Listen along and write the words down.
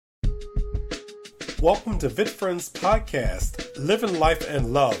Welcome to VitFriends Podcast, Living Life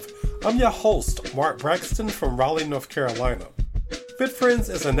and Love. I'm your host, Mark Braxton from Raleigh, North Carolina. VitFriends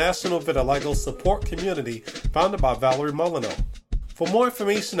is a national vitiligo support community founded by Valerie Molyneux. For more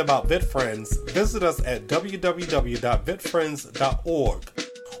information about VitFriends, visit us at www.vitfriends.org,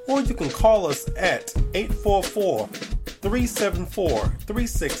 or you can call us at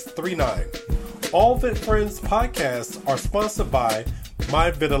 844-374-3639. All VitFriends podcasts are sponsored by My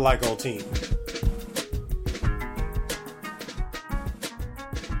Vitiligo Team.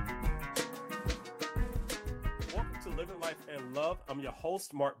 Welcome to Living Life and Love. I'm your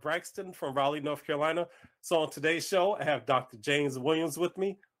host, Mark Braxton from Raleigh, North Carolina. So on today's show, I have Dr. James Williams with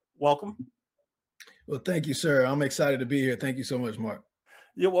me. Welcome. Well, thank you, sir. I'm excited to be here. Thank you so much, Mark.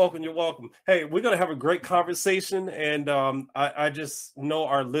 You're welcome. You're welcome. Hey, we're going to have a great conversation, and I just know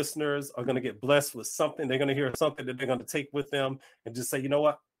our listeners are going to get blessed with something. They're going to hear something that they're going to take with them and just say, you know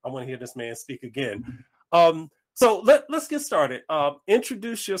what? I want to hear this man speak again. So let's get started.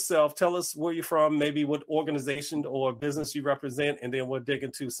 Introduce yourself. Tell us where you're from, maybe what organization or business you represent, and then we'll dig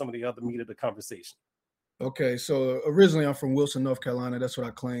into some of the other meat of the conversation. Okay, so originally I'm from Wilson, North Carolina. That's what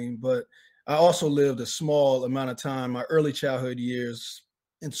I claim. But I also lived a small amount of time, my early childhood years,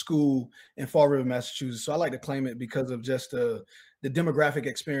 in school in Fall River, Massachusetts. So I like to claim it because of just the demographic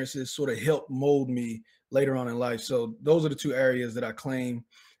experiences sort of helped mold me later on in life. So those are the two areas that I claim.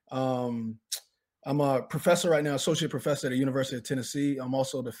 I'm a professor right now, associate professor at the University of Tennessee. I'm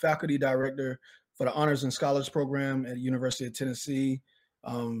also the faculty director for the Honors and Scholars Program at the University of Tennessee.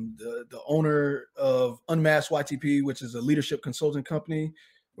 The owner of Unmasked YTP, which is a leadership consulting company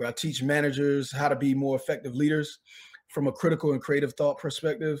where I teach managers how to be more effective leaders from a critical and creative thought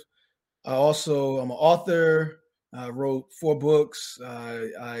perspective. I'm an author. I wrote 4 books.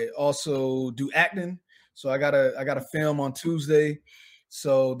 I also do acting. So I got a film on Tuesday.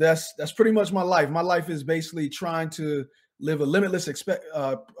 So that's pretty much my life. My life is basically trying to live a limitless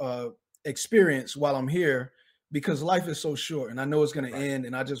experience while I'm here, because life is so short and I know it's going to end.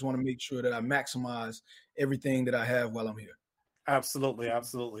 And I just want to make sure that I maximize everything that I have while I'm here. Absolutely.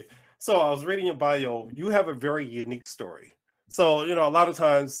 Absolutely. So I was reading your bio. You have a very unique story. So, a lot of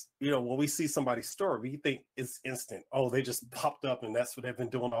times, when we see somebody's story, we think it's instant. Oh, they just popped up and that's what they've been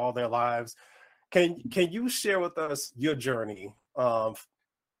doing all their lives. Can you share with us your journey?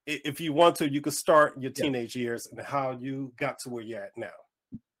 If you want to, you could start your teenage years and how you got to where you're at now.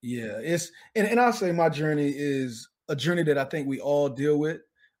 Yeah, and I'll say my journey is a journey that I think we all deal with.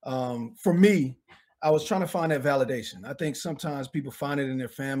 For me, I was trying to find that validation. I think sometimes people find it in their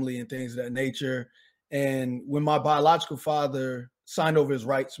family and things of that nature. And when my biological father signed over his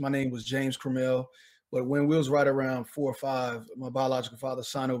rights, my name was James Cromell. But when we was right around 4 or 5, my biological father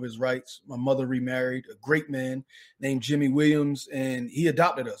signed over his rights. My mother remarried a great man named Jimmy Williams, and he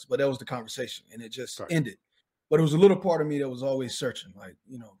adopted us. But that was the conversation, and it just ended. But it was a little part of me that was always searching, like,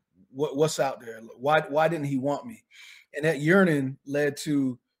 what's out there? Why didn't he want me? And that yearning led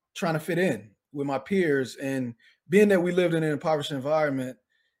to trying to fit in with my peers. And being that we lived in an impoverished environment,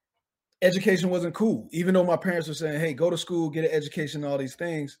 education wasn't cool. Even though my parents were saying, hey, go to school, get an education, all these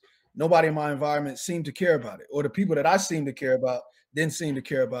things, nobody in my environment seemed to care about it. Or the people that I seemed to care about didn't seem to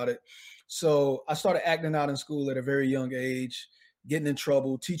care about it. So I started acting out in school at a very young age, getting in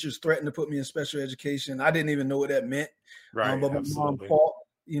trouble. Teachers threatened to put me in special education. I didn't even know what that meant. Right. But my mom fought,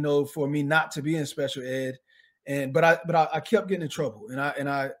 for me not to be in special ed. But I kept getting in trouble. And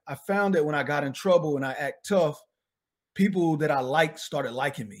I found that when I got in trouble and I act tough, people that I liked started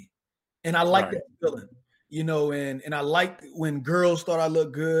liking me. And I liked that feeling, and I liked when girls thought I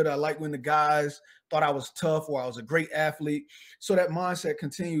looked good. I liked when the guys thought I was tough or I was a great athlete. So that mindset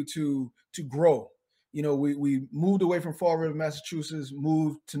continued to grow. We moved away from Fall River, Massachusetts,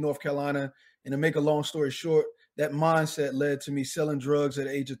 moved to North Carolina. And to make a long story short, that mindset led to me selling drugs at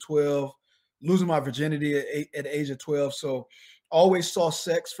the age of 12, losing my virginity at the age of 12. So always saw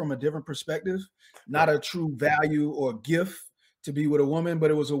sex from a different perspective, not a true value or gift to be with a woman, but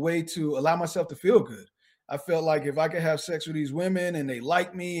it was a way to allow myself to feel good. I felt like if I could have sex with these women and they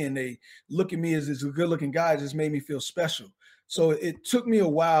like me and they look at me as this good looking guy, it just made me feel special. So it took me a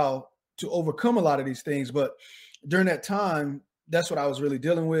while to overcome a lot of these things. But during that time, that's what I was really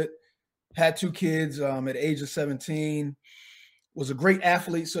dealing with. Had 2 kids at the age of 17, was a great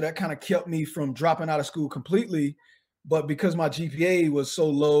athlete. So that kind of kept me from dropping out of school completely. But because my GPA was so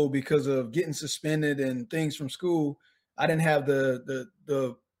low because of getting suspended and things from school, I didn't have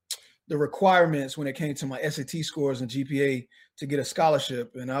the requirements when it came to my SAT scores and GPA to get a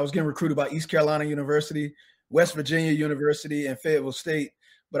scholarship. And I was getting recruited by East Carolina University, West Virginia University, and Fayetteville State.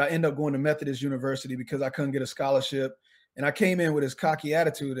 But I ended up going to Methodist University because I couldn't get a scholarship. And I came in with this cocky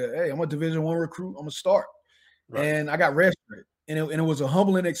attitude that, hey, I'm a Division I recruit. I'm gonna start. Right. And I got redshirted. And it was a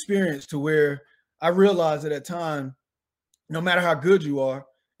humbling experience to where I realized at that time, no matter how good you are,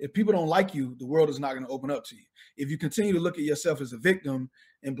 if people don't like you, the world is not going to open up to you. If you continue to look at yourself as a victim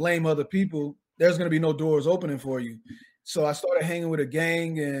and blame other people, there's going to be no doors opening for you. So I started hanging with a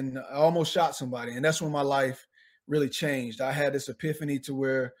gang and I almost shot somebody. And that's when my life really changed. I had this epiphany to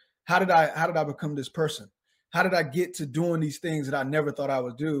where how did I become this person? How did I get to doing these things that I never thought I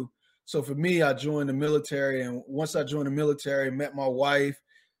would do? So for me, I joined the military. And once I joined the military, met my wife,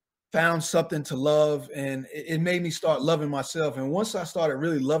 found something to love, and it made me start loving myself. And once I started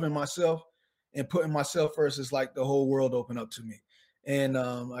really loving myself and putting myself first, it's like the whole world opened up to me. And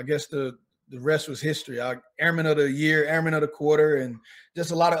I guess the rest was history. Airman of the year, airman of the quarter, and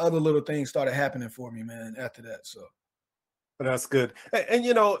just a lot of other little things started happening for me, man, after that. So That's good. And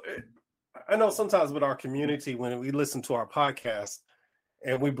I know sometimes with our community, when we listen to our podcast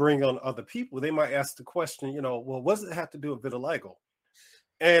and we bring on other people, they might ask the question, well, what does it have to do with vitiligo?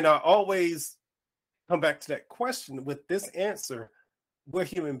 And I always come back to that question with this answer. We're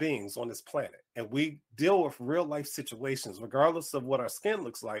human beings on this planet, and we deal with real life situations, regardless of what our skin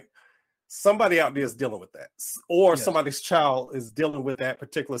looks like. Somebody out there is dealing with that, or yes. somebody's child is dealing with that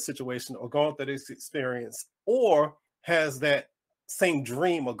particular situation, or going through this experience, or has that same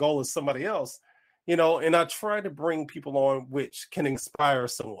dream or goal as somebody else. And I try to bring people on which can inspire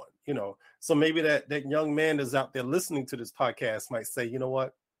someone. So maybe that young man that's out there listening to this podcast might say, you know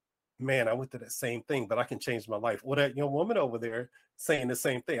what, man, I went through that same thing, but I can change my life. Or that young woman over there saying the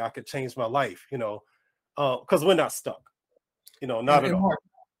same thing, I could change my life, because we're not stuck, not at all. Mark,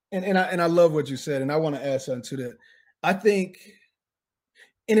 and I love what you said, and I want to add something to that. I think,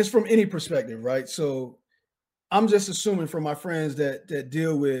 and it's from any perspective, right? So I'm just assuming from my friends that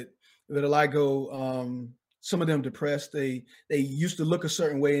deal with vitiligo, some of them depressed. They used to look a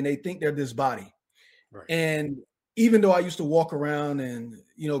certain way and they think they're this body. Right. And even though I used to walk around and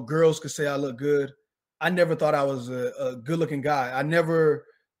girls could say I look good, I never thought I was a good looking guy. I never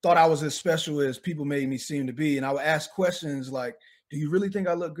thought I was as special as people made me seem to be. And I would ask questions like, do you really think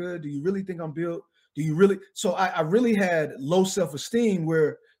I look good? Do you really think I'm built? Do you really? So I really had low self-esteem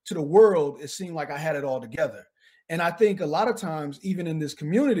where to the world, it seemed like I had it all together. And I think a lot of times, even in this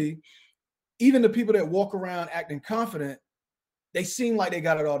community, even the people that walk around acting confident, they seem like they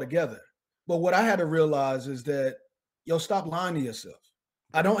got it all together. But what I had to realize is that, stop lying to yourself.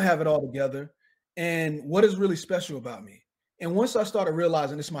 I don't have it all together. And what is really special about me? And once I started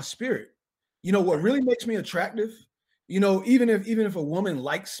realizing it's my spirit, what really makes me attractive, even if a woman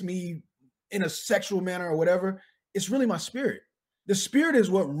likes me in a sexual manner or whatever, it's really my spirit. The spirit is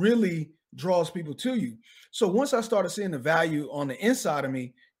what really draws people to you. So once I started seeing the value on the inside of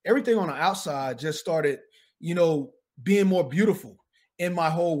me, everything on the outside just started, being more beautiful in my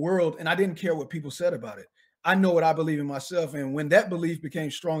whole world. And I didn't care what people said about it. I know what I believe in myself. And when that belief became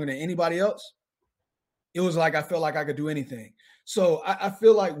stronger than anybody else, it was like I felt like I could do anything. So I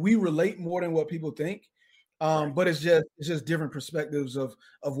feel like we relate more than what people think. But it's just different perspectives of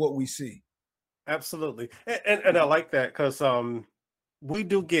what we see. Absolutely. And I like that because we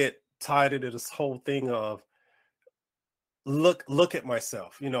do get tied into this whole thing of look at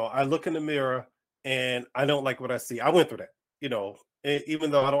myself. I look in the mirror and I don't like what I see. I went through that,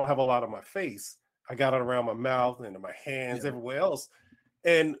 even though I don't have a lot on my face, I got it around my mouth and in my hands, everywhere else.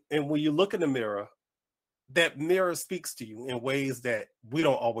 And when you look in the mirror, that mirror speaks to you in ways that we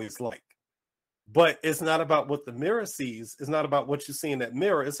don't always like. But it's not about what the mirror sees. It's not about what you see in that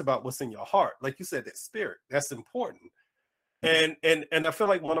mirror. It's about what's in your heart. Like you said, that spirit, that's important. And I feel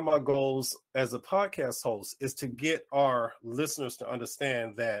like one of my goals as a podcast host is to get our listeners to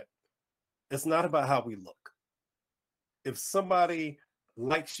understand that it's not about how we look. If somebody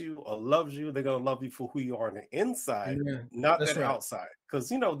likes you or loves you, they're going to love you for who you are on the inside, not that outside.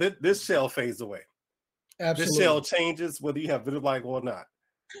 Because, this shell fades away. Absolutely. This shell changes whether you have vitiligo or not.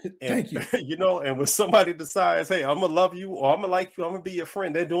 And, Thank you. And when somebody decides, hey, I'm going to love you or I'm going to like you, I'm going to be your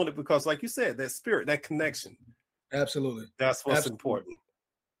friend, they're doing it because, like you said, that spirit, that connection. Absolutely. That's what's important.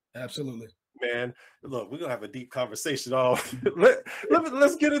 Absolutely. Man, look, we're gonna have a deep conversation.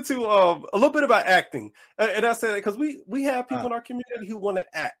 Let's get into a little bit about acting. And I say that because we have people in our community who want to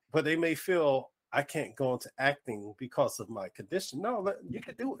act, but they may feel I can't go into acting because of my condition. No, you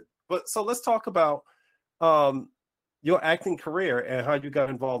can do it. But so let's talk about your acting career and how you got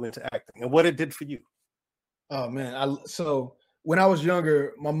involved into acting and what it did for you. Oh man, so when I was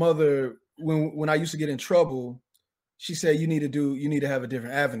younger, my mother, when I used to get in trouble, she said, you need to have a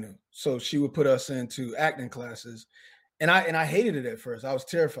different avenue. So she would put us into acting classes. And I hated it at first. I was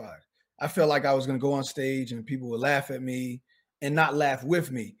terrified. I felt like I was going to go on stage and people would laugh at me and not laugh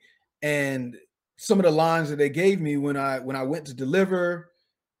with me. And some of the lines that they gave me when I went to deliver,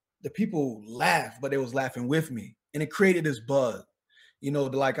 the people laughed, but they was laughing with me, and it created this buzz.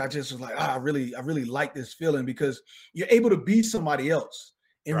 Like I just was like, I really like this feeling because you're able to be somebody else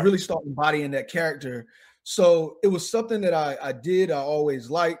and Right. really start embodying that character. So it was something that I did, I always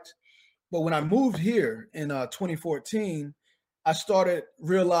liked. But when I moved here in 2014, I started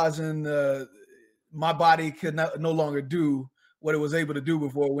realizing my body could no longer do what it was able to do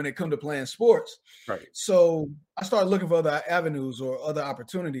before when it come to playing sports. Right. So I started looking for other avenues or other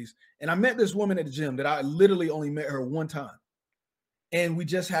opportunities. And I met this woman at the gym that I literally only met her one time. And we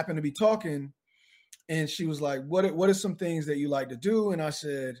just happened to be talking. And she was like, what are some things that you like to do? And I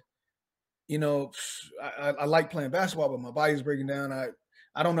said, I like playing basketball, but my body's breaking down.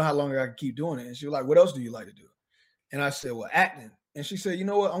 I don't know how long I can keep doing it. And she was like, what else do you like to do? And I said, well, acting. And she said, you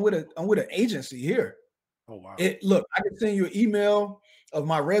know what? I'm with an agency here. Oh, wow. Look, I can send you an email of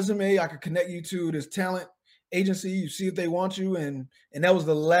my resume. I could connect you to this talent agency. You see if they want you. And that was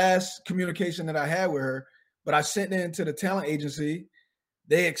the last communication that I had with her. But I sent it into the talent agency.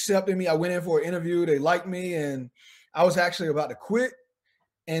 They accepted me. I went in for an interview. They liked me. And I was actually about to quit.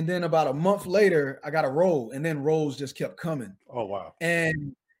 And then about a month later, I got a role. And then roles just kept coming. Oh, wow.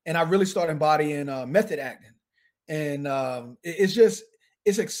 And I really started embodying method acting. And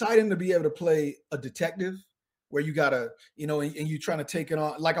it's exciting to be able to play a detective where you gotta, and you're trying to take it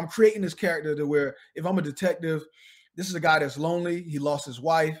on. Like I'm creating this character to where if I'm a detective, this is a guy that's lonely. He lost his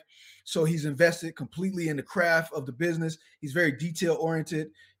wife. So he's invested completely in the craft of the business. He's very detail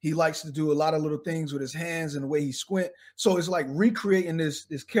oriented. He likes to do a lot of little things with his hands and the way he squint. So it's like recreating this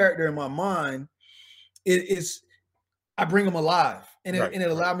character in my mind. I bring him alive, and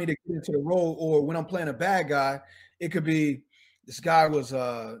it allowed me to get into the role. Or when I'm playing a bad guy, it could be this guy was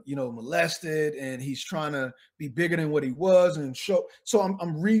molested, and he's trying to be bigger than what he was, and show. So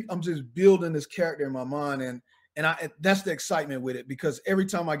I'm just building this character in my mind, and that's the excitement with it, because every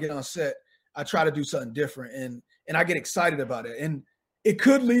time I get on set, I try to do something different, and I get excited about it, and it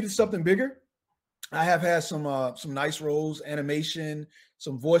could lead to something bigger. I have had some nice roles, animation,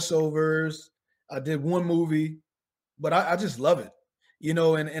 some voiceovers. I did one movie. But I just love it,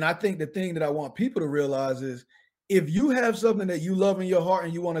 and I think the thing that I want people to realize is if you have something that you love in your heart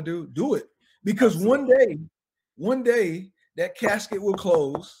and you want to do it. Because Absolutely. one day that casket will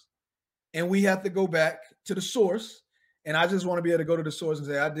close and we have to go back to the source. And I just want to be able to go to the source and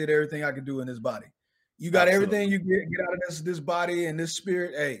say, I did everything I could do in this body. You got everything you get out of this body and this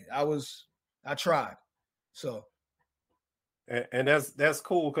spirit. Hey, I tried. So. And that's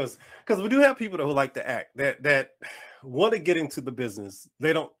cool because we do have people who like to act that want to get into the business.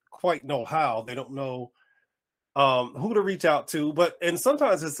 They don't quite know how. They don't know who to reach out to. And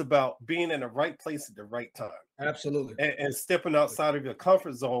sometimes it's about being in the right place at the right time. Absolutely. And stepping outside of your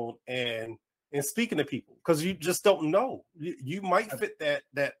comfort zone and speaking to people, because you just don't know. You might fit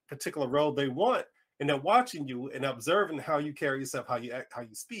that particular role they want, and they're watching you and observing how you carry yourself, how you act, how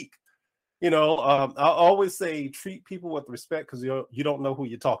you speak. I always say treat people with respect, because you don't know who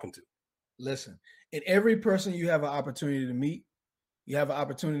you're talking to. Listen, and every person you have an opportunity to meet, you have an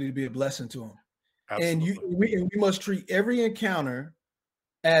opportunity to be a blessing to them. Absolutely. And we must treat every encounter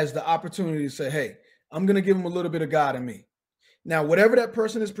as the opportunity to say, hey, I'm going to give them a little bit of God in me. Now, whatever that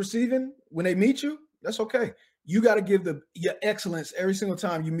person is perceiving when they meet you, that's okay. You got to give your excellence every single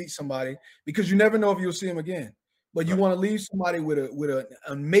time you meet somebody, because you never know if you'll see them again. But you want to leave somebody with an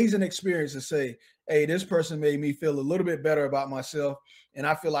amazing experience to say, hey, this person made me feel a little bit better about myself, and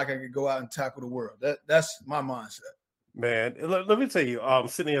I feel like I could go out and tackle the world. That's my mindset. Man, let me tell you,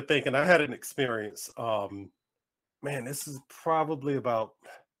 sitting here thinking, I had an experience. Man, this is probably about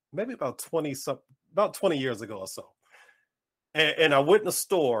 20 years ago or so. And I went in the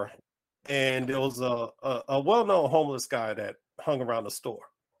store, and there was a well-known homeless guy that hung around the store.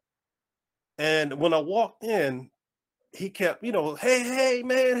 And when I walked in, he kept, hey,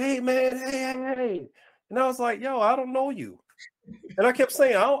 man, hey. And I was like, yo, I don't know you. And I kept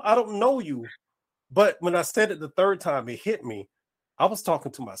saying, I don't know you. But when I said it the third time, it hit me. I was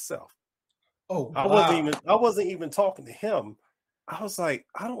talking to myself. Oh, I wasn't even talking to him. I was like,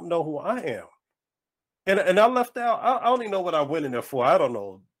 I don't know who I am. And I left out, I don't even know what I went in there for. I don't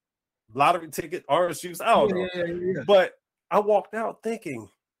know. Lottery ticket, orange juice, I don't know. Yeah. But I walked out thinking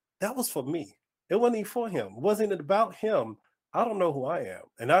that was for me. It wasn't even for him. It wasn't about him. I don't know who I am.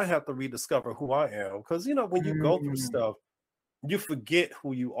 And I have to rediscover who I am. Because, when you go through stuff, you forget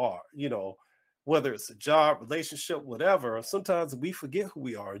who you are, whether it's a job, relationship, whatever. Sometimes we forget who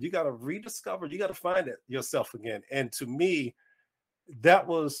we are. You got to rediscover, you got to find it yourself again. And to me, that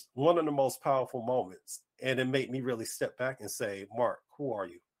was one of the most powerful moments. And it made me really step back and say, Mark, who are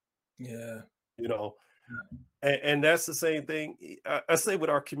you? Yeah. You know, and that's the same thing I say with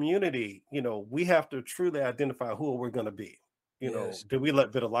our community. We have to truly identify who we're going to be. Yes. Do we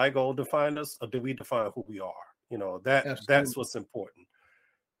let vitiligo define us, or do we define who we are? That's Absolutely. what's important.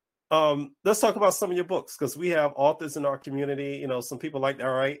 Let's talk about some of your books, because we have authors in our community. Some people like to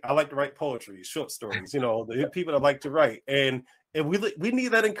write. I like to write poetry, short stories. The people that like to write, and we need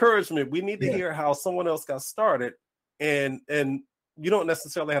that encouragement. We need to Yeah. hear how someone else got started, and you don't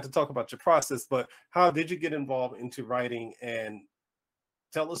necessarily have to talk about your process, but how did you get involved into writing? And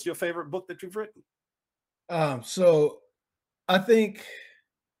tell us your favorite book that you've written. So I think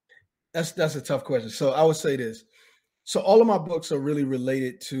that's a tough question. So I would say this. So all of my books are really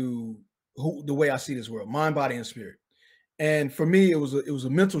related to the way I see this world, mind, body, and spirit. And for me, it was a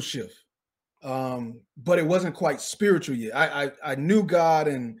mental shift. But it wasn't quite spiritual yet. I knew God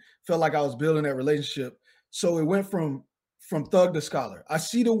and felt like I was building that relationship. So it went from thug to scholar. I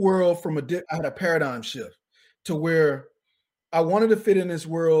see the world I had a paradigm shift to where I wanted to fit in this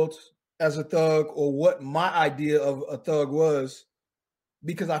world as a thug, or what my idea of a thug was,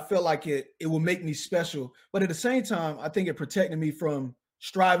 because I felt like it would make me special. But at the same time, I think it protected me from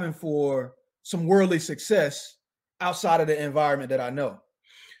striving for some worldly success outside of the environment that I know.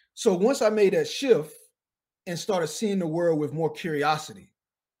 So once I made that shift and started seeing the world with more curiosity,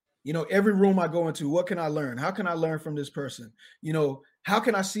 every room I go into, what can I learn? How can I learn from this person? How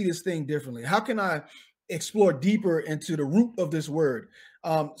can I see this thing differently? How can I explore deeper into the root of this word?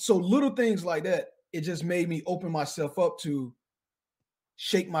 So little things like that, it just made me open myself up to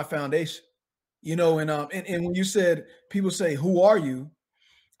shake my foundation. And when you said, people say, "Who are you?"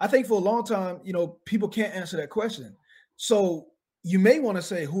 I think for a long time, people can't answer that question. So you may want to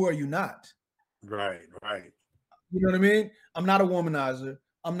say, "Who are you not?" Right, right, You know what I mean? I'm not a womanizer.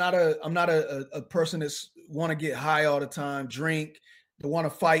 I'm not a person that's want to get high all the time, drink, to want to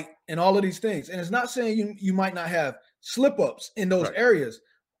fight, and all of these things. And it's not saying you might not have slip ups in those right, areas.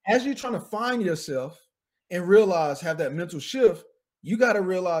 As you're trying to find yourself and realize, have that mental shift, you got to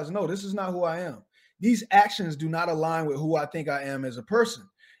realize, no, this is not who I am. These actions do not align with who I think I am as a person.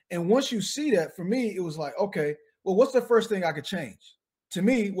 And once you see that, for me, it was like, okay, well, what's the first thing I could change? To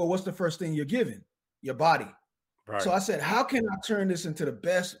me, well, what's the first thing you're giving? Your body. So right, I said, how can I turn this into the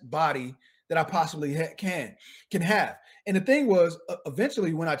best body that I possibly can have? And the thing was,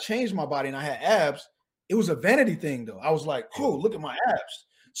 eventually, when I changed my body and I had abs, it was a vanity thing, though. I was like, oh, mhm, look at my abs.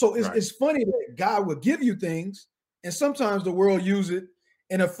 So it's, right, it's funny that God would give you things, and sometimes the world use it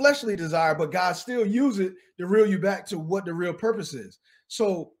in a fleshly desire, but God still use it to reel you back to what the real purpose is.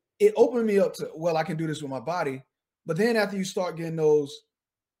 So it opened me up to, well, I can do this with my body. But then after you start getting those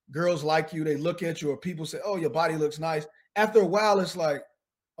girls like you, they look at you, or people say, "Oh, your body looks nice." After a while, it's like,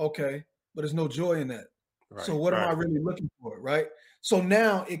 okay, but there's no joy in that. So right, what am I right, really looking for, right? So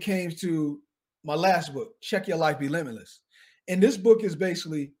now it came to my last book, Check Your Life Be Limitless. And this book is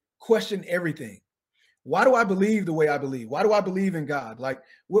basically question everything. Why do I believe the way I believe? Why do I believe in God? Like,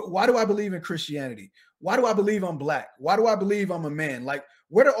 why do I believe in Christianity? Why do I believe I'm black? Why do I believe I'm a man? Like,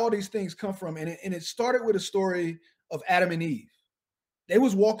 where do all these things come from? And it started with a story of Adam and Eve. They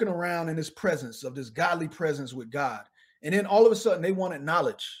was walking around in this presence of this godly presence with God. And then all of a sudden they wanted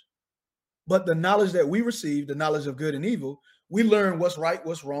knowledge. But the knowledge that we received, the knowledge of good and evil, we learn what's right,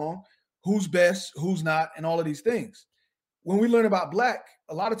 what's wrong, who's best, who's not, and all of these things. When we learn about black,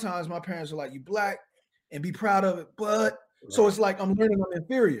 a lot of times my parents are like, "You black," and be proud of it. But so it's right, like I'm learning I'm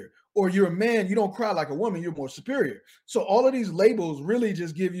inferior. Or you're a man, you don't cry like a woman, you're more superior. So all of these labels really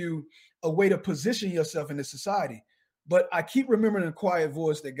just give you a way to position yourself in this society. But I keep remembering in a quiet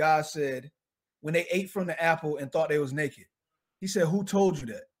voice that God said when they ate from the apple and thought they was naked. He said, "Who told you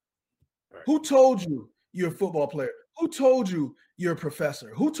that? right, Who told you you're a football player? Who told you you're a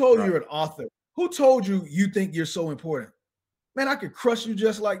professor? Who told you right. you're an author? Who told you you think you're so important? Man, I could crush you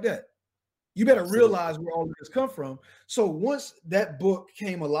just like that." You better Absolutely. realize where all of this come from. So once that book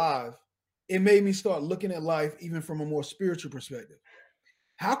came alive, it made me start looking at life even from a more spiritual perspective.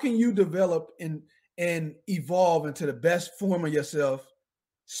 How can you develop and evolve into the best form of yourself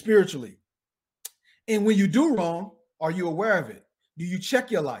spiritually? And when you do wrong, are you aware of it? Do you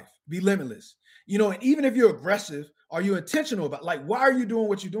check your life? Be limitless. And even if you're aggressive, are you intentional about, like, why are you doing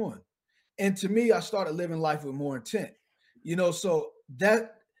what you're doing? And to me, I started living life with more intent. So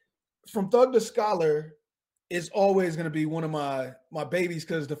that, from thug to scholar, is always going to be one of my babies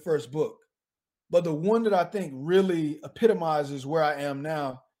because it's the first book. But the one that I think really epitomizes where I am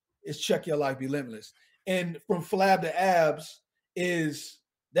now is Check Your Life Be Limitless. And from flab to abs,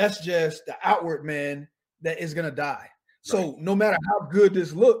 that's just the outward man that is going to die. Right. So no matter how good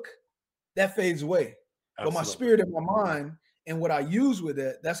this look, that fades away. But my Absolutely. spirit and my mind and what I use with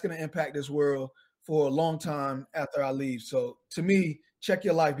it, that's going to impact this world for a long time after I leave. So to me, Check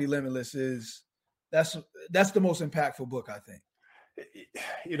Your Life, Be Limitless is that's that's the most impactful book, I think.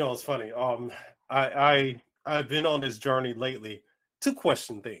 You know, it's funny. I've been on this journey lately to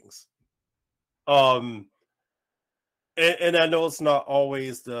question things. Um, and I know it's not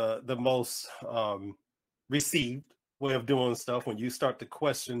always the most received way of doing stuff when you start to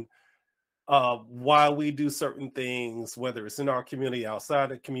question why we do certain things, whether it's in our community, outside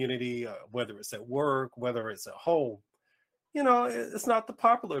the community, whether it's at work, whether it's at home. You know, it's not the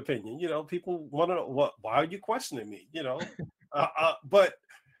popular opinion. You know, people want to know why are you questioning me? You know, but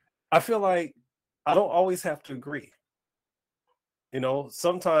I feel like I don't always have to agree. You know,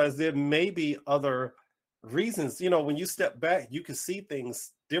 sometimes there may be other reasons. You know, when you step back, you can see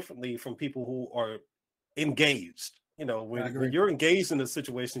things differently from people who are engaged. You know, I when agree. you're engaged in a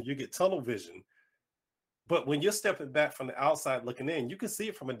situation, you get tunnel vision. But when you're stepping back from the outside looking in, you can see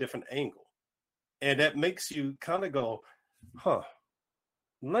it from a different angle. And that makes you kind of go, huh,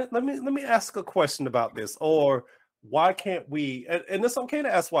 let me ask a question about this. Or why can't we? And it's okay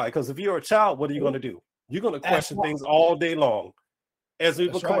to ask why, because if you're a child, what are you going to do? You're going to Ask question why. things all day long. As we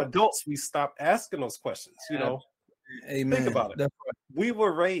That's become right. adults, we stop asking those questions. You know, think Amen. about it. That's right. We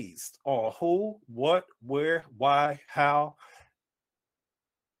were raised on who, what, where, why, how,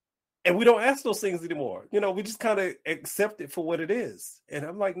 and we don't ask those things anymore. You know, we just kind of accept it for what it is. And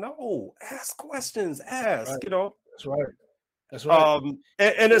I'm like, no, ask questions, Right. ask, you know. That's right. That's right.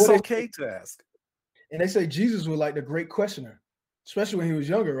 And it's What okay to ask. and they say Jesus was like the great questioner, especially when he was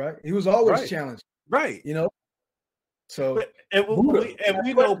younger, right? He was always Right. challenged, Right. you know. So But and Buddha,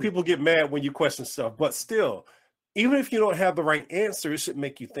 we know question. people get mad when you question stuff, but still, even if you don't have the right answer, it should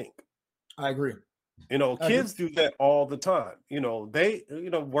make you think. I agree. You know, I agree. kids do that all the time. You know,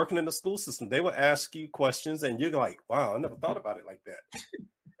 working in the school system, they will ask you questions and you're like, wow, I never thought about it like that.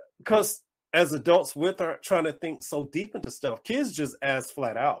 Because as adults, we're trying to think so deep into stuff. Kids just ask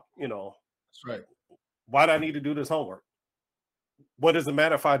flat out, you know, That's right. why do I need to do this homework? What does it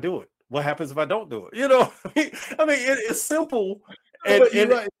matter if I do it? What happens if I don't do it? You know, it's simple, No, and but you're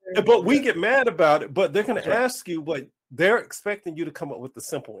right. but we Yeah, get mad about it. But they're going that's to right. ask you what they're expecting you to come up with the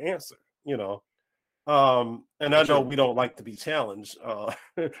simple answer. You know, and So I know true. we don't like to be challenged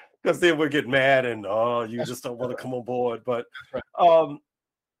because then we get mad and you That's just don't want that's to right. come on board. But That's right. um,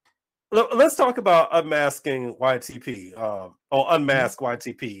 let's talk about unmasking YTP or Mhm. unmask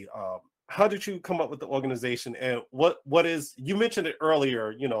YTP. How did you come up with the organization, and what is, you mentioned it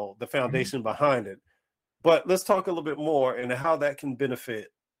earlier, you know, the Mhm. foundation behind it, but let's talk a little bit more and how that can benefit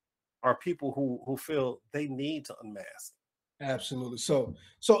our people who feel they need to unmask. Absolutely. So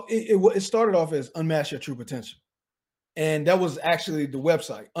it started off as Unmask Your True Potential. And that was actually the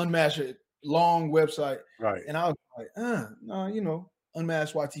website, Unmask Your long website. Right, And I was like, no,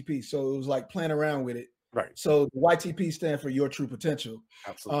 Unmask YTP. So it was like playing around with it. right, So the YTP stand for Your True Potential.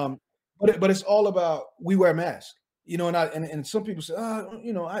 absolutely, Um, but it's all about we wear masks, and some people say,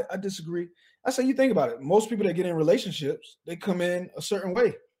 I disagree. I say, you think about it. Most people that get in relationships, they come in a certain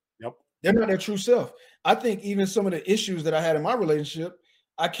way. yep, They're not their true self. I think even some of the issues that I had in my relationship,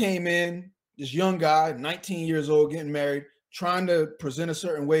 I came in this young guy, 19 years old, getting married, trying to present a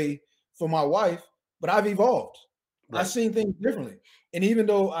certain way for my wife, but I've evolved. I've right, seen things differently. And even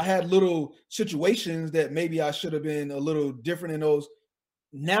though I had little situations that maybe I should have been a little different in those,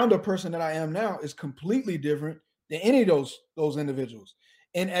 now the person that I am now is completely different than any of those individuals.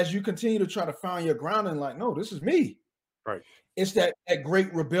 And as you continue to try to find your ground and like, no, this is me. right, It's that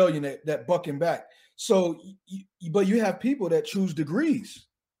great rebellion, that bucking back. So, but you have people that choose degrees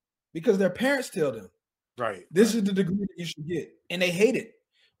because their parents tell them right, this right, is the degree that you should get, and they hate it,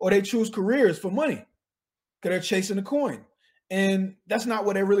 or they choose careers for money because they're chasing the coin, and that's not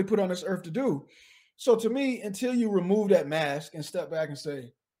what they really put on this earth to do. So, to me, until you remove that mask and step back and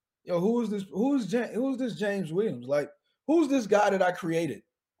say, "Yo, who is this? Who's this James Williams? Like, who's this guy that I created?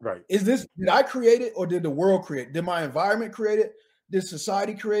 right, Did I create it or did the world create it? Did my environment create it? Did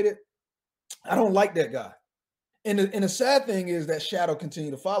society create it? I don't like that guy. And the sad thing is that shadow continue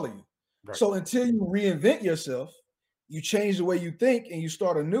to follow you. right, So until you reinvent yourself, you change the way you think and you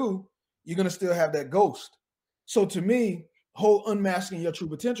start anew, you're gonna still have that ghost. So to me, whole unmasking your true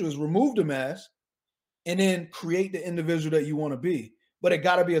potential is remove the mask and then create the individual that you want to be. But it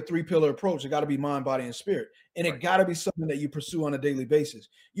got to be a three-pillar approach. It got to be mind, body, and spirit. And it right. got to be something that you pursue on a daily basis.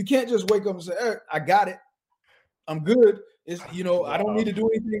 You can't just wake up and say, I got it. I'm good. I don't need Wow, to do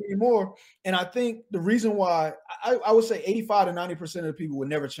anything anymore. And I think the reason why I would say 85 to 90% of the people would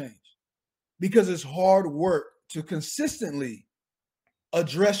never change because it's hard work to consistently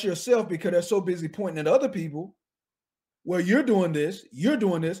address yourself because they're so busy pointing at other people where you're doing this,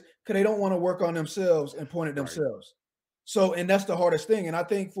 because they don't want to work on themselves and point at themselves. So, and that's the hardest thing. And I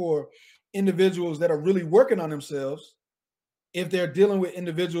think for individuals that are really working on themselves, if they're dealing with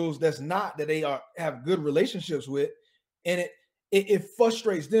individuals that they have good relationships with, and it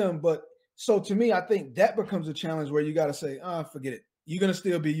frustrates them. But so to me, I think that becomes a challenge where you got to say, forget it. You're going to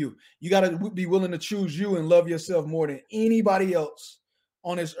still be you. You got to be willing to choose you and love yourself more than anybody else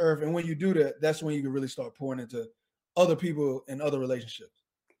on this earth. And when you do that, that's when you can really start pouring into other people and other relationships.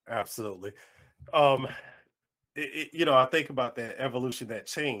 Absolutely. I think about that evolution, that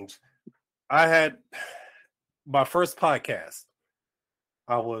change. I had my first podcast.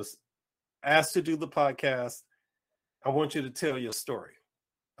 I was asked to do the podcast. I want you to tell your story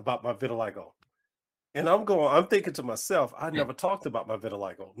about my vitiligo. And I'm thinking to myself, I never talked about my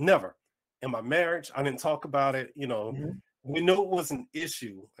vitiligo. Never. In my marriage, I didn't talk about it. We knew it was an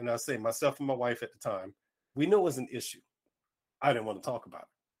issue. And I say myself and my wife at the time, we knew it was an issue. I didn't want to talk about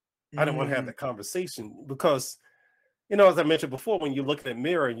it. I didn't want to have that conversation because, as I mentioned before, when you look in the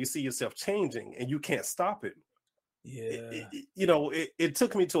mirror and you see yourself changing and you can't stop it. Yeah. It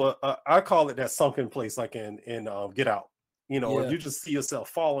took me to I call it that sunken place, like in Get Out. You just see yourself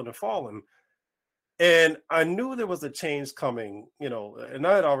falling and falling. And I knew there was a change coming, and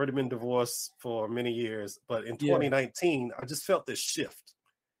I had already been divorced for many years, but in 2019, I just felt this shift.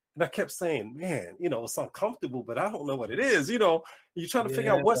 And I kept saying, man, it's uncomfortable, but I don't know what it is. You're trying to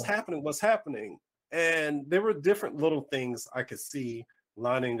figure out what's happening. And there were different little things I could see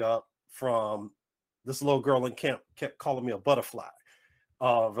lining up, from this little girl in camp kept calling me a butterfly.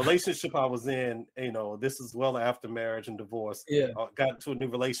 Relationship I was in, this is well after marriage and divorce. Got into a new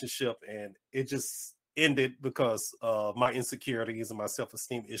relationship and it just ended because of my insecurities and my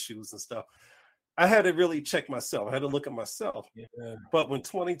self-esteem issues and stuff. I had to really check myself. I had to look at myself. But when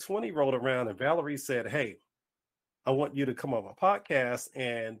 2020 rolled around and Valerie said, hey, I want you to come on my podcast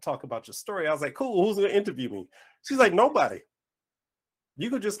and talk about your story, I was like, cool, who's going to interview me? She's like, nobody. You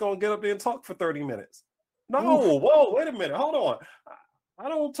could just go and get up there and talk for 30 minutes. No, whoa, wait a minute. Hold on. I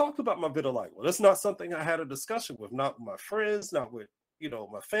don't talk about my vitiligo. That's not something I had a discussion with, not with my friends, not with,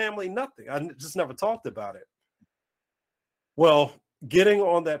 my family, nothing. I just never talked about it. Well, getting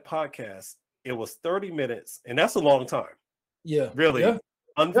on that podcast, it was 30 minutes, and that's a long time. Really.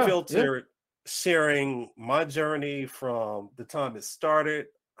 Unfiltered, sharing my journey from the time it started,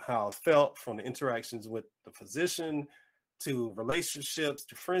 how I felt, from the interactions with the physician to relationships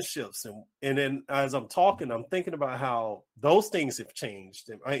to friendships. And then as I'm talking, I'm thinking about how those things have changed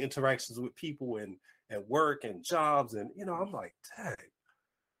and my interactions with people and at work and jobs. And, I'm like, dang.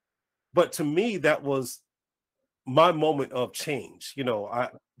 But to me, that was my moment of change.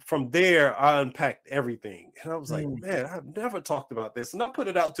 From there, I unpacked everything. And I was like, man, I've never talked about this. And I put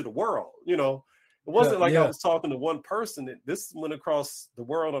it out to the world. It wasn't like I was talking to one person. This went across the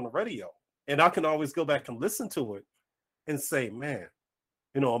world on the radio. And I can always go back and listen to it and say, man,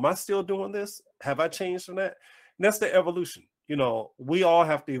 am I still doing this? Have I changed from that? And that's the evolution. We all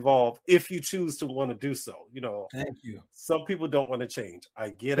have to evolve if you choose to want to do so. Thank you. Some people don't want to change. I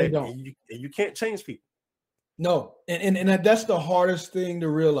get it. And you can't change people. No. And that's the hardest thing to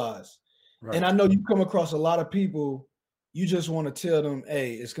realize. Right. And I know you come across a lot of people, you just want to tell them,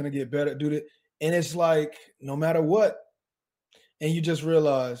 hey, it's going to get better. Do that. And it's like, no matter what. And you just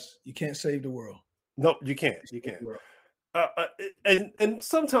realize you can't save the world. No, you can't. You can't. And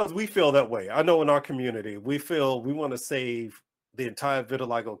sometimes we feel that way. I know in our community, we feel we want to save the entire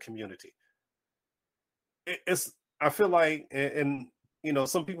vitiligo community. I feel like, and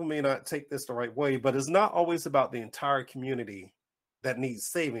some people may not take this the right way, but it's not always about the entire community that needs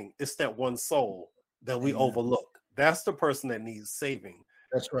saving. It's that one soul that we overlook. That's the person that needs saving.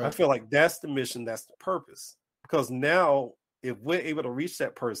 That's right. I feel like that's the mission, that's the purpose. Because now, if we're able to reach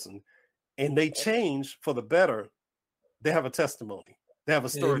that person and they change for the better, they have a testimony. They have a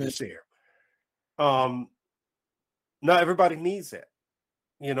story to share. Not everybody needs that,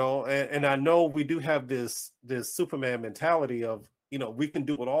 and I know we do have this Superman mentality of, we can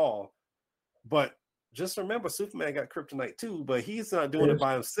do it all. But just remember, Superman got kryptonite too, but he's not doing it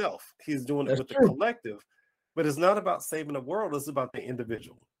by himself. He's doing it with the collective. But it's not about saving the world. It's about the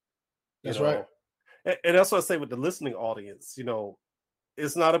individual. That's right. And that's what I say with the listening audience.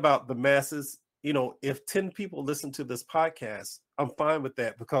 It's not about the masses. If 10 people listen to this podcast, I'm fine with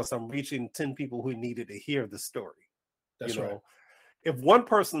that because I'm reaching 10 people who needed to hear the story. That's right. If one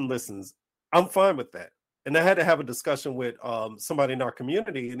person listens, I'm fine with that. And I had to have a discussion with somebody in our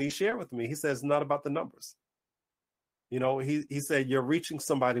community, and he shared with me, he says, not about the numbers. He said, you're reaching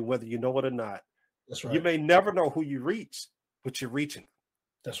somebody, whether you know it or not. That's You right. may never know who you reach, but you're reaching.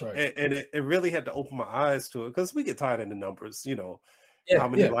 That's right. And it really had to open my eyes to it, because we get tied in the numbers, Yeah, how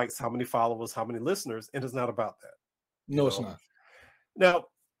many yeah. likes, how many followers, how many listeners, and it's not about that, you No, it's know. not. Now,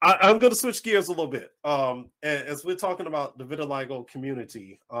 I'm going to switch gears a little bit. As we're talking about the vitiligo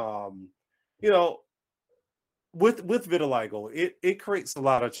community, you know, with vitiligo, it creates a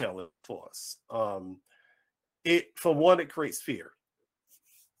lot of challenge for us. For one, it creates fear.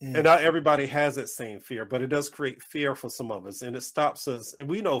 And Mm, not everybody has that same fear, but it does create fear for some of us, and it stops us. And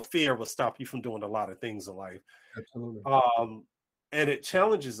we know fear will stop you from doing a lot of things in life. absolutely. Um, and it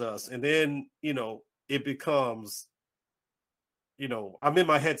challenges us, and then it becomes, I'm in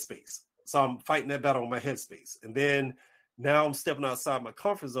my headspace, so I'm fighting that battle in my headspace, and then now I'm stepping outside my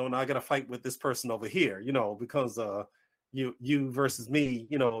comfort zone. I got to fight with this person over here, because you versus me,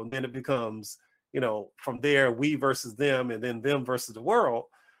 and then it becomes, from there, we versus them, and then them versus the world.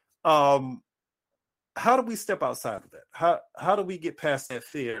 um how do we step outside of that? How do we get past that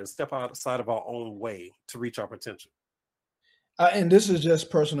fear and step outside of our own way to reach our potential? And this is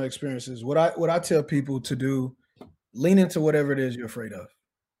just personal experiences. What I tell people to do: lean into whatever it is you're afraid of.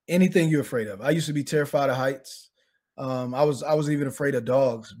 Anything you're afraid of. I used to be terrified of heights. I was even afraid of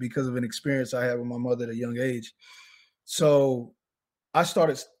dogs because of an experience I had with my mother at a young age. So I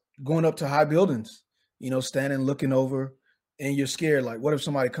started going up to high buildings, standing looking over, and you're scared. Like, what if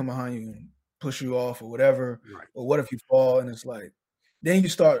somebody come behind you and push you off or whatever? Right. Or what if you fall? And it's like, then you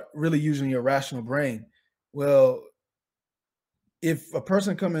start really using your rational brain. Well, if a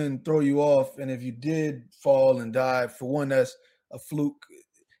person come and throw you off, and if you did fall and die, for one, that's a fluke,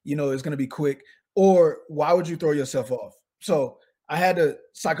 it's going to be quick. Or why would you throw yourself off? So I had to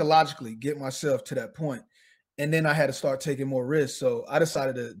psychologically get myself to that point, and then I had to start taking more risks. So I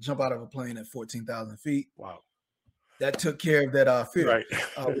decided to jump out of a plane at 14,000 feet. Wow. That took care of that fear. Right.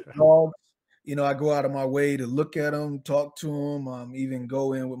 With dogs, I go out of my way to look at them, talk to them, even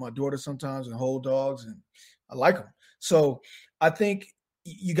go in with my daughter sometimes and hold dogs, and I like them. So I think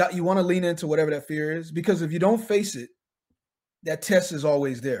you want to lean into whatever that fear is, because if you don't face it, that test is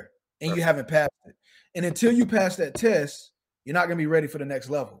always there, and you Right. haven't passed it. And until you pass that test, you're not going to be ready for the next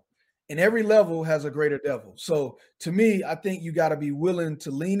level. And every level has a greater devil. So to me, I think you got to be willing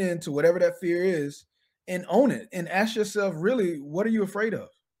to lean into whatever that fear is and own it, and ask yourself, really, what are you afraid of?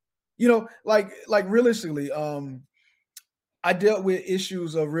 Like realistically, I dealt with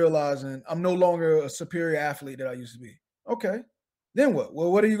issues of realizing I'm no longer a superior athlete that I used to be. Okay. Then what?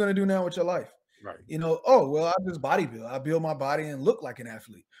 Well, what are you going to do now with your life? Right. Oh, well, I just bodybuild. I build my body and look like an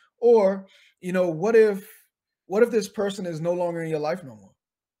athlete. Or, what if this person is no longer in your life no more?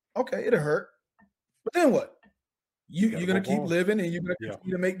 Okay, it'll hurt. But then what? You got You're to gonna move keep on. living, and you're gonna Yeah.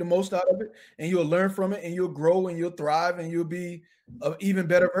 continue to make the most out of it, and you'll learn from it, and you'll grow, and you'll thrive, and you'll be an even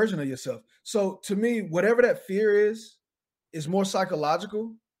better version of yourself. So to me, whatever that fear is more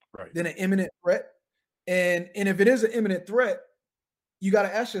psychological Right. than an imminent threat. And if it is an imminent threat, you got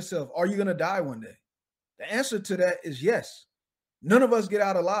to ask yourself, are you gonna die one day? The answer to that is yes. None of us get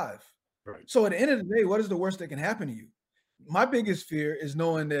out alive. Right. So at the end of the day, what is the worst that can happen to you? My biggest fear is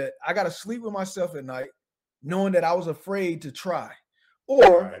knowing that I got to sleep with myself at night, knowing that I was afraid to try,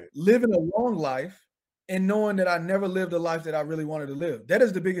 or Right. living a long life and knowing that I never lived a life that I really wanted to live. That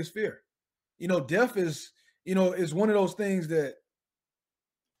is the biggest fear. Death is one of those things that,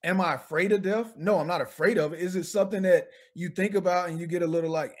 am I afraid of death? No, I'm not afraid of it. Is it something that you think about and you get a little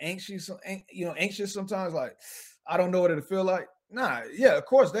like anxious sometimes? Like, I don't know what it'll feel like. Nah, yeah, of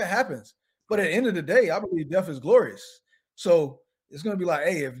course that happens. But at Right. the end of the day, I believe death is glorious. So it's gonna be like,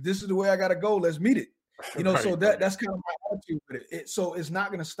 hey, if this is the way I gotta go, let's meet it. So Right. Right. that's kind of my attitude with it. So it's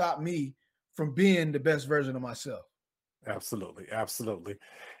not gonna stop me from being the best version of myself. Absolutely. Absolutely.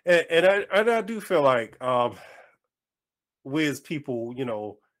 And I do feel like, we as people,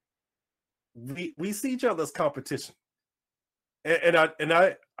 we see each other as competition. And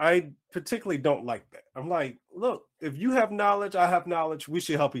I particularly don't like that. I'm like, look, if you have knowledge, I have knowledge, we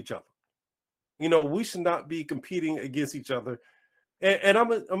should help each other. We should not be competing against each other. And I'm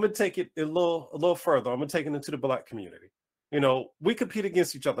gonna take it a little further. I'm gonna take it into the Black community. We compete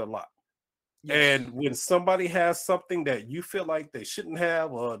against each other a lot. Yes, And when somebody has something that you feel like they shouldn't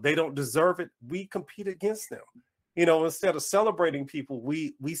have, or they don't deserve it, we compete against them. Instead of celebrating people,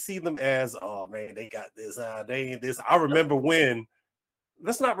 we see them as, oh man, they got this, they ain't this. I remember when.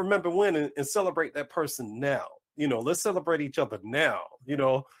 Let's not remember when, and celebrate that person now. Let's celebrate each other now.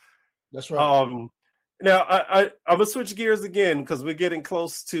 that's right. Um, Now I'm gonna switch gears again, because we're getting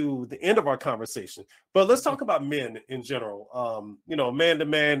close to the end of our conversation. But let's talk about men in general. Man to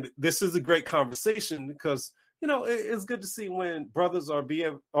man, this is a great conversation, because it's good to see when brothers are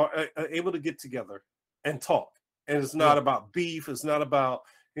able to get together and talk. And it's Yeah. not about beef. It's not about,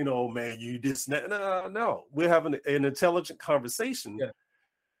 man, you this, and that. No, no. We're having an intelligent conversation. Yeah.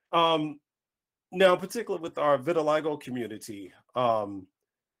 Now, particularly with our vitiligo community,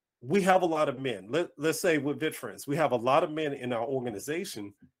 we have a lot of men. Let's say with Vit Friends, we have a lot of men in our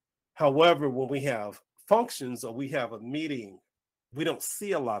organization. However, when we have functions or we have a meeting, we don't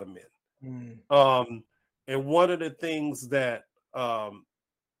see a lot of men. And one of the things that I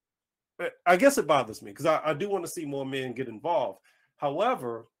guess it bothers me because I do want to see more men get involved.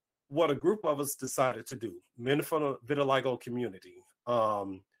 However, what a group of us decided to do, men from the vitiligo community,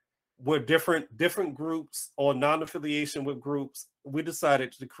 we're different groups or non-affiliation with groups. We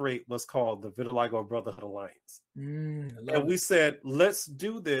decided to create what's called the Vitiligo Brotherhood Alliance. And we said, let's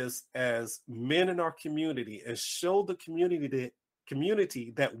do this as men in our community and show the community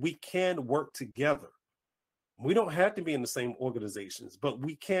that we can work together. We don't have to be in the same organizations, but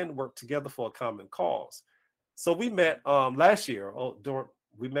we can work together for a common cause. So we met last year.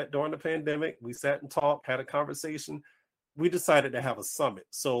 We met during the pandemic. We sat and talked, had a conversation. We decided to have a summit.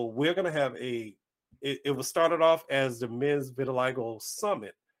 So we're going to have it was started off as the Men's Vitiligo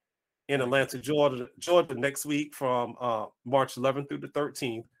Summit in Atlanta, Georgia next week from March 11th through the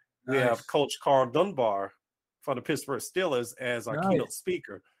 13th. We have Coach Carl Dunbar from the Pittsburgh Steelers as our keynote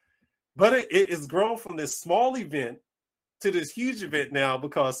speaker. But it is grown from this small event to this huge event now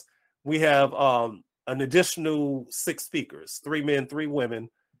because we have an additional 6 speakers, 3 men, 3 women.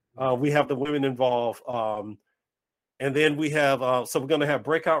 We have the women involved. And then we have, so we're going to have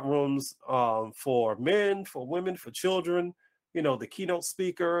breakout rooms for men, for women, for children. The keynote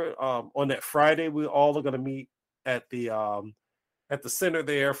speaker on that Friday, we all are going to meet at the center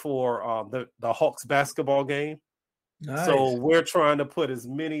there for the Hawks basketball game. Nice. So we're trying to put as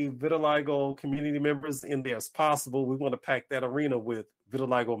many vitiligo community members in there as possible. We want to pack that arena with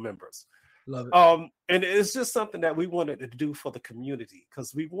vitiligo members. Love it. And it's just something that we wanted to do for the community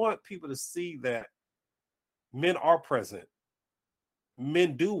because we want people to see that men are present.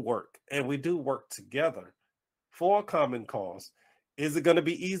 Men do work, and we do work together for a common cause. Is it going to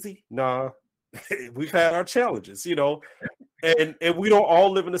be easy? Nah. We've had our challenges, and we don't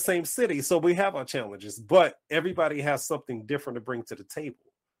all live in the same city, so we have our challenges, but everybody has something different to bring to the table.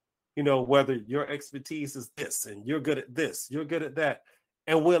 Whether your expertise is this and you're good at this, you're good at that,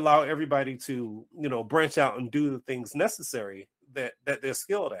 and we allow everybody to, branch out and do the things necessary that they're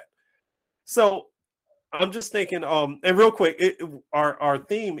skilled at. So I'm just thinking, and real quick, our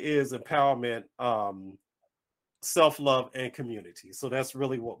theme is empowerment, self-love, and community. So that's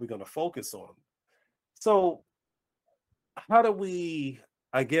really what we're going to focus on. So how do we,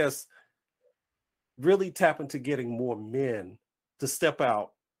 I guess, really tap into getting more men to step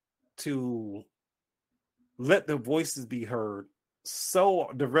out, to let their voices be heard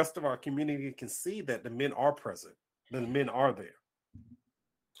so the rest of our community can see that the men are present, that the men are there?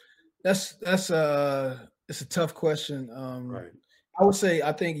 It's a tough question. Right. I would say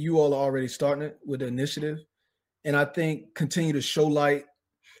I think you all are already starting it with the initiative, and I think continue to show light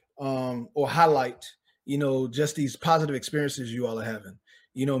or highlight, just these positive experiences you all are having.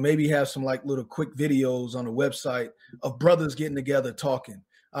 Maybe have some like little quick videos on the website of brothers getting together, talking,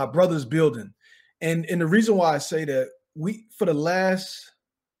 brothers building. And the reason why I say that, for the last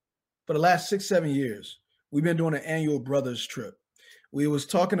 6-7 years, we've been doing an annual brothers trip. We was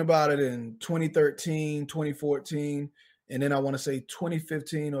talking about it in 2013, 2014, and then I want to say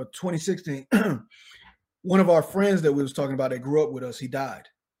 2015 or 2016. One of our friends that we was talking about that grew up with us, he died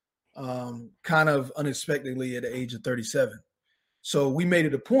kind of unexpectedly at the age of 37. So we made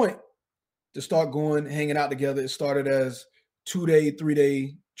it a point to start going, hanging out together. It started as 2-day,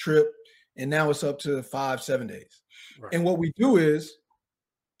 3-day trip, and now it's up to 5-7 days. Right. And what we do is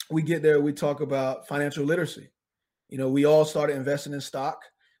we get there, we talk about financial literacy. We all started investing in stock,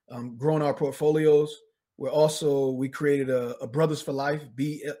 growing our portfolios. We created a Brothers for Life,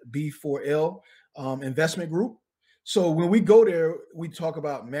 B4L investment group. So when we go there, we talk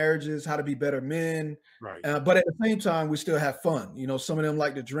about marriages, how to be better men. Right. But at the same time, we still have fun. Some of them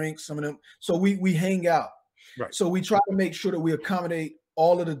like to drink, some of them. So we hang out. Right. So we try to make sure that we accommodate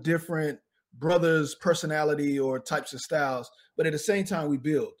all of the different brothers' personality or types of styles. But at the same time, we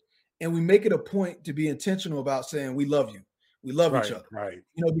build. And we make it a point to be intentional about saying, we love you. We love each other. Right.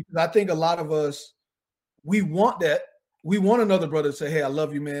 Because I think a lot of us, we want that. We want another brother to say, hey, I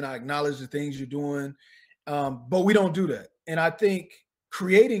love you, man. I acknowledge the things you're doing. But we don't do that. And I think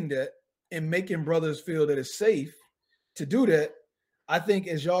creating that and making brothers feel that it's safe to do that, I think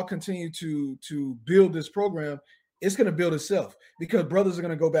as y'all continue to build this program, it's going to build itself because brothers are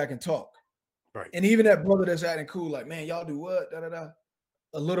going to go back and talk. Right. And even that brother that's acting cool, like, man, y'all do what? Da da da.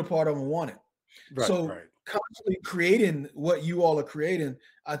 A little part of them want it. Right. So Right. constantly creating what you all are creating,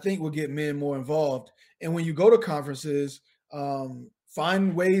 I think will get men more involved. And when you go to conferences,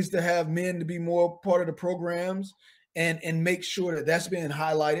 find ways to have men to be more part of the programs, and make sure that that's being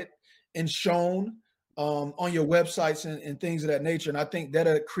highlighted and shown on your websites and things of that nature. And I think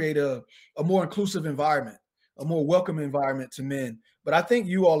that'll create a more inclusive environment, a more welcome environment to men. But I think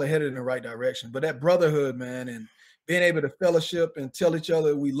you all are headed in the right direction. But that brotherhood, man, and being able to fellowship and tell each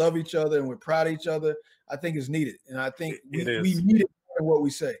other we love each other and we're proud of each other, I think is needed. And I think It we is. need it more than what we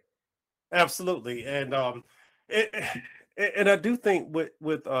say. Absolutely. It, and I do think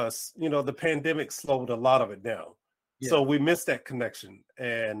with us, the pandemic slowed a lot of it down. Yeah. So we missed that connection.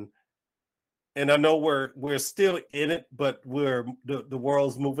 And I know we're still in it, but the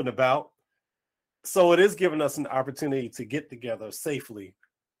world's moving about. So it is giving us an opportunity to get together safely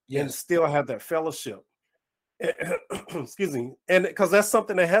and Yes. still have that fellowship. Excuse me. And because that's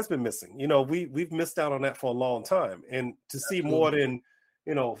something that has been missing. We've missed out on that for a long time. And to see more Absolutely.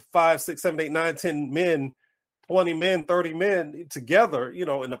 than 5, 6, 7, 8, 9, 10 men, 20 men, 30 men together,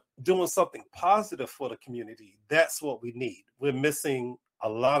 and doing something positive for the community. That's what we need. We're missing a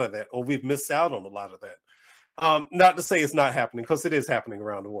lot of that, or we've missed out on a lot of that. Not to say it's not happening, because it is happening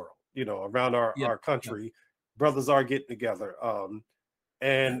around the world, around Yeah. our country. Brothers are getting together.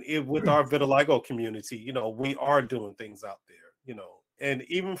 And with our vitiligo community, we are doing things out there, and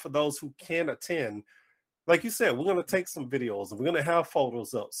even for those who can attend, like you said, we're going to take some videos and we're going to have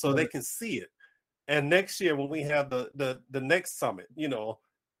photos up so they can see it. And next year, when we have the next summit,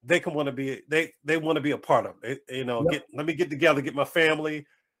 they can want to be they want to be a part of it. Let me get together, get my family,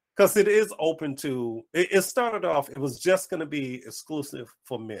 because it is open to. It started off, it was just going to be exclusive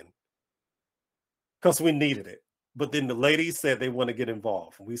for men because we needed it. But then the ladies said they want to get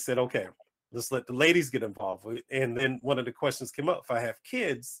involved. And we said, okay, let's let the ladies get involved. And then one of the questions came up: if I have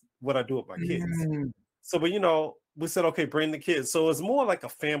kids, what I do with my kids? So, but we said, okay, bring the kids. So it's more like a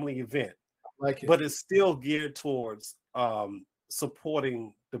family event. Like it. But it's still geared towards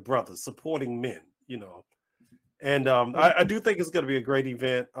supporting the brothers, supporting men, And I do think it's going to be a great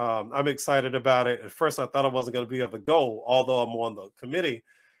event. I'm excited about it. At first, I thought I wasn't going to be able to go, although I'm on the committee.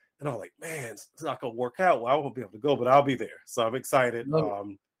 And I'm like, man, it's not going to work out. Well, I won't be able to go, but I'll be there. So I'm excited.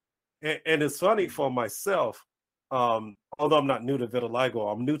 And it's funny for myself. Although I'm not new to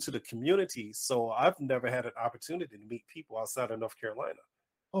vitiligo, I'm new to the community. So I've never had an opportunity to meet people outside of North Carolina.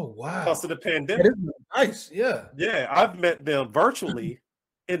 Oh, wow. Because of the pandemic. Nice. Yeah. Yeah. I've met them virtually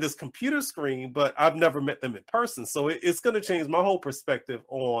in this computer screen, but I've never met them in person. So it's going to change my whole perspective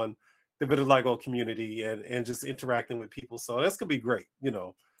on the vitiligo community and just interacting with people. So that's going to be great. I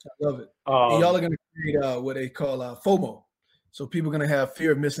love it. And y'all are going to create what they call FOMO. So people are going to have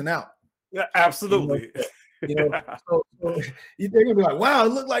fear of missing out. Yeah, absolutely. So they're going to be like, wow, it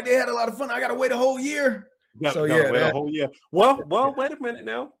looked like they had a lot of fun. I got to wait a whole year. Wait a whole year. Well, wait a minute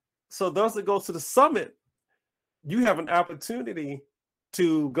now. So those that go to the summit, you have an opportunity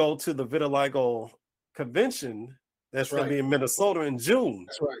to go to the vitiligo convention that's going to be in Minnesota in June.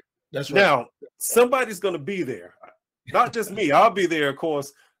 That's right. That's right. Now, somebody's going to be there. Not just me. I'll be there, of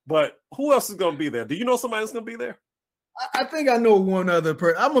course. But who else is going to be there? Do you know somebody that's going to be there? I think I know one other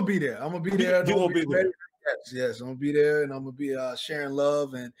person. I'm going to be there. I'm going to be there. You will be there. Yes, I'm gonna be there, and I'm gonna be sharing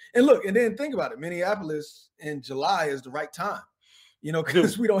love and look, and then think about it. Minneapolis in July is the right time,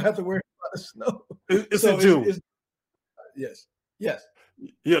 because we don't have to worry about the snow. It's in June. Yes.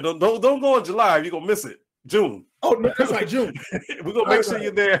 Yeah, don't go in July. You're gonna miss it. June. Oh, no, that's right, June. We're gonna make sure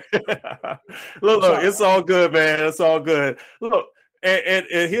you're there. look, it's all good, man. It's all good. Look, and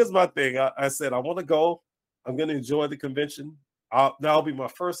here's my thing. I said I want to go. I'm gonna enjoy the convention. That'll be my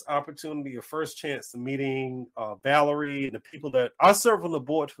first opportunity, or first chance to meeting Valerie and the people that I serve on the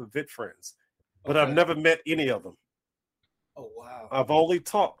board for Vit Friends, but I've never met any of them. Oh, wow. I've only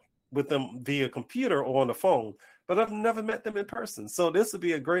talked with them via computer or on the phone, but I've never met them in person. So this would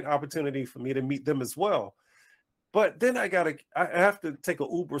be a great opportunity for me to meet them as well. But then I have to take an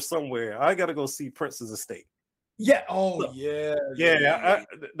Uber somewhere. I got to go see Prince's estate. Yeah. Oh, yeah.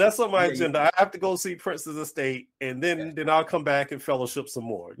 That's on my agenda. I have to go see Prince's estate, and then I'll come back and fellowship some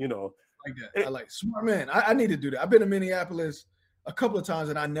more. Like that. I like smart man. I need to do that. I've been to Minneapolis a couple of times,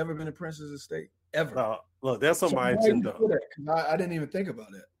 and I've never been to Prince's estate ever. Look, that's on my agenda. I didn't even think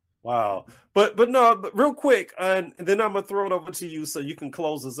about that. Wow. But real quick, and then I'm gonna throw it over to you so you can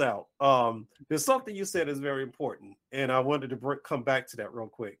close us out. There's something you said is very important, and I wanted to come back to that real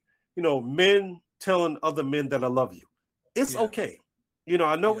quick. Men telling other men that I love you. It's okay.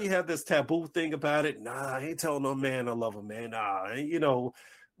 I know we have this taboo thing about it. Nah, I ain't telling no man I love him, man. Nah,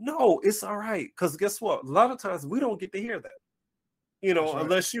 No, it's all right. Because guess what? A lot of times we don't get to hear that. You know, Right.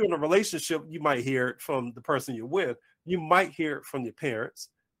 unless you're in a relationship, you might hear it from the person you're with. You might hear it from your parents.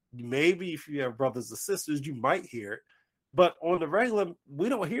 Maybe if you have brothers or sisters, you might hear it. But on the regular, we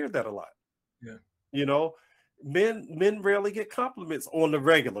don't hear that a lot. Yeah. You know, men rarely get compliments on the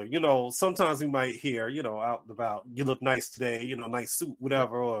regular. You know, sometimes we might hear, you know, out and about, you look nice today, you know, nice suit,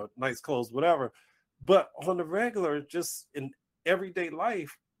 whatever, or nice clothes, whatever. But on the regular, just in everyday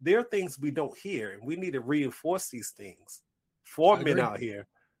life, there are things we don't hear, and we need to reinforce these things for I men agree. out here.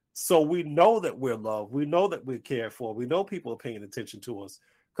 So we know that we're loved, we know that we're cared for, we know people are paying attention to us.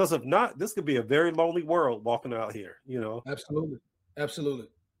 Because if not, this could be a very lonely world walking out here, you know. Absolutely. Absolutely.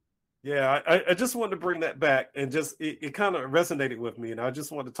 Yeah, I just wanted to bring that back, and just it kind of resonated with me, and I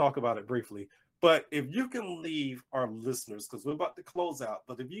just wanted to talk about it briefly. But if you can leave our listeners, because we're about to close out,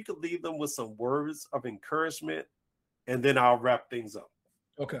 but if you could leave them with some words of encouragement, and then I'll wrap things up.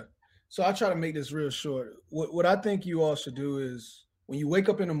 Okay. So I try to make this real short. What I think you all should do is when you wake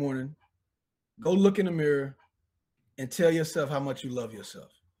up in the morning, go look in the mirror and tell yourself how much you love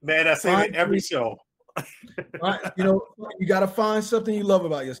yourself. Man, I say that every show. You know, you got to find something you love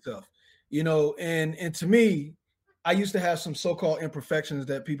about yourself. You know, and to me, I used to have some so-called imperfections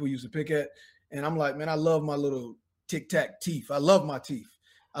that people used to pick at, and I'm like, man, I love my little tic-tac teeth. I love my teeth.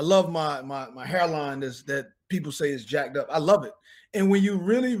 I love my hairline that people say is jacked up. I love it. And when you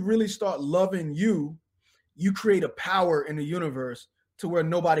really, really start loving you, you create a power in the universe to where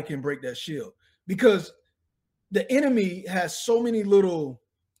nobody can break that shield. Because the enemy has so many little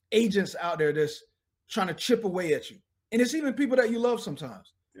agents out there that's trying to chip away at you. And it's even people that you love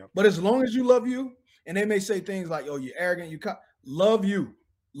sometimes. Yep. But as long as you love you, and they may say things like, oh, you're arrogant, love you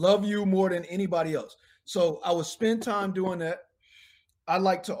more than anybody else. So I would spend time doing that. I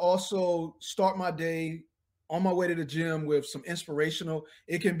like to also start my day on my way to the gym with some inspirational.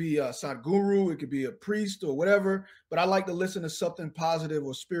 It can be a Sadhguru, it could be a priest or whatever, but I like to listen to something positive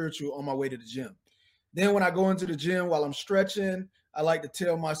or spiritual on my way to the gym. Then when I go into the gym while I'm stretching, I like to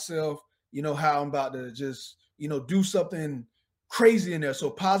tell myself, you know, how I'm about to just, you know, do something crazy in there. So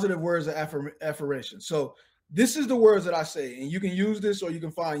positive words of affirmation. So this is the words that I say, and you can use this or you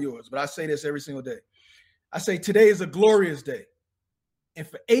can find yours, but I say this every single day. I say, today is a glorious day. And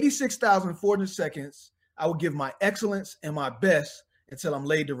for 86,400 seconds, I will give my excellence and my best until I'm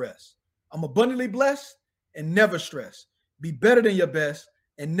laid to rest. I'm abundantly blessed and never stressed. Be better than your best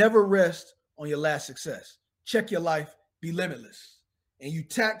and never rest on your last success. Check your life, be limitless. And you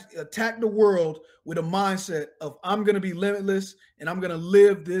attack the world with a mindset of, I'm going to be limitless and I'm going to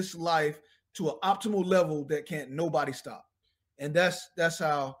live this life to an optimal level that can't nobody stop. And that's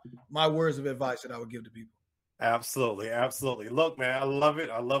how my words of advice that I would give to people. Absolutely, absolutely. Look, man, I love it.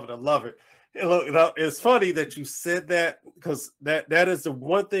 I love it. I love it. And look, it's funny that you said that, because that is the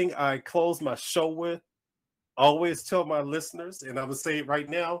one thing I close my show with. I always tell my listeners, and I would say it right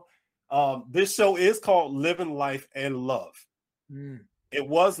now, this show is called Living Life and Love. It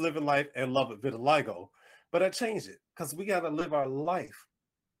was Living Life and Love with Vitiligo, but I changed it because we got to live our life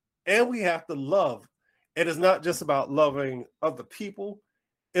and we have to love. And it's not just about loving other people.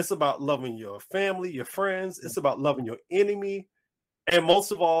 It's about loving your family, your friends. It's about loving your enemy. And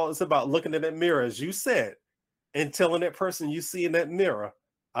most of all, it's about looking in that mirror, as you said, and telling that person you see in that mirror,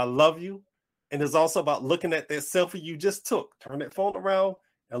 I love you. And it's also about looking at that selfie you just took. Turn that phone around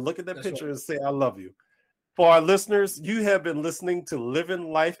and look at that picture and say, I love you. For our listeners, you have been listening to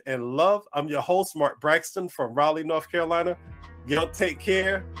Living Life and Love. I'm your host, Mark Braxton from Raleigh, North Carolina. Y'all take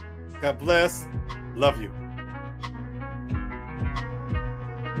care. God bless. Love you.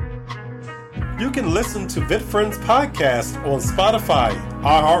 You can listen to VitFriends Podcast on Spotify,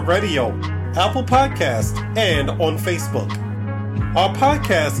 iHeartRadio, Apple Podcasts, and on Facebook. Our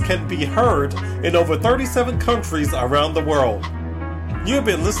podcast can be heard in over 37 countries around the world. You've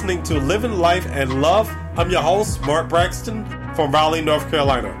been listening to Living Life and Love. I'm your host, Mark Braxton from Raleigh, North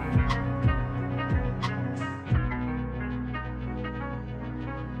Carolina.